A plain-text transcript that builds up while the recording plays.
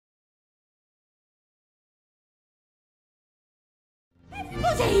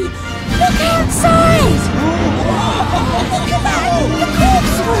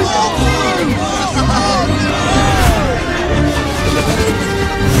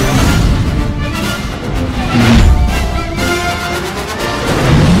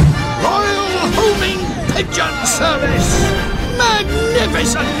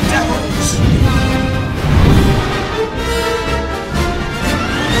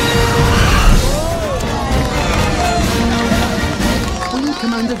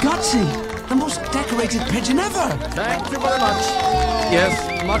Gutsy, the most decorated pigeon ever. Thank you very much.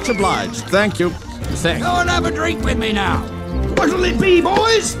 Yes, much obliged. Thank you. Thanks. Go and have a drink with me now. What'll it be,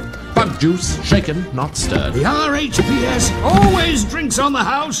 boys? Bug juice, shaken, not stirred. The RHPS always drinks on the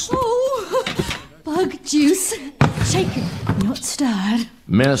house. Oh, bug juice. Shaken, not stirred.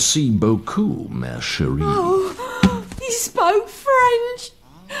 Merci beaucoup, ma chérie. Oh, he spoke French.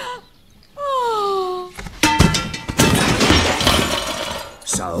 Oh.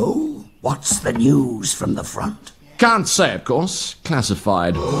 So, what's the news from the front? Can't say, of course.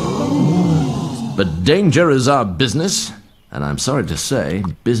 Classified. But danger is our business. And I'm sorry to say,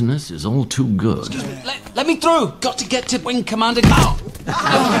 business is all too good. Let me through. Got to get to Wing Commander. Oh.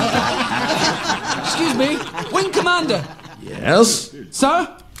 Excuse me, Wing Commander. Yes? Sir,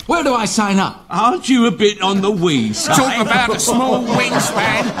 where do I sign up? Aren't you a bit on the wee side? Talk about a small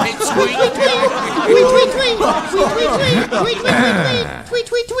wingspan, pipsqueak.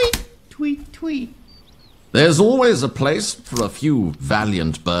 Tweet. There's always a place for a few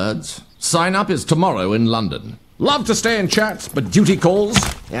valiant birds. Sign up is tomorrow in London. Love to stay and chat, but duty calls,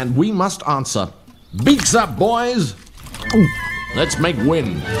 and we must answer. Beaks up, boys. Let's make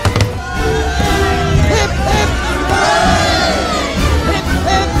wind. Hip, hip, hooray!